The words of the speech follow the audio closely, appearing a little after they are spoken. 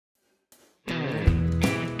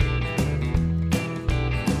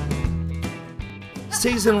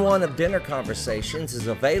Season 1 of Dinner Conversations is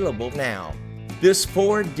available now. This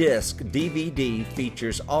 4-disc DVD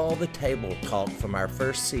features all the table talk from our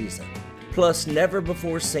first season, plus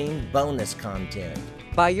never-before-seen bonus content.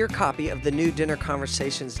 Buy your copy of the new Dinner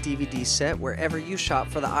Conversations DVD set wherever you shop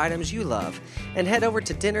for the items you love, and head over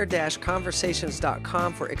to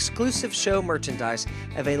dinner-conversations.com for exclusive show merchandise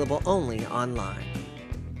available only online.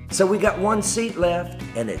 So we got one seat left,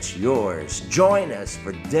 and it's yours. Join us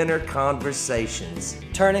for Dinner Conversations.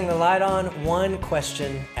 Turning the light on one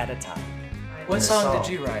question at a time. What song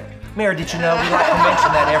did you write? Mary, did you know we like to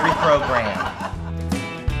mention that every program?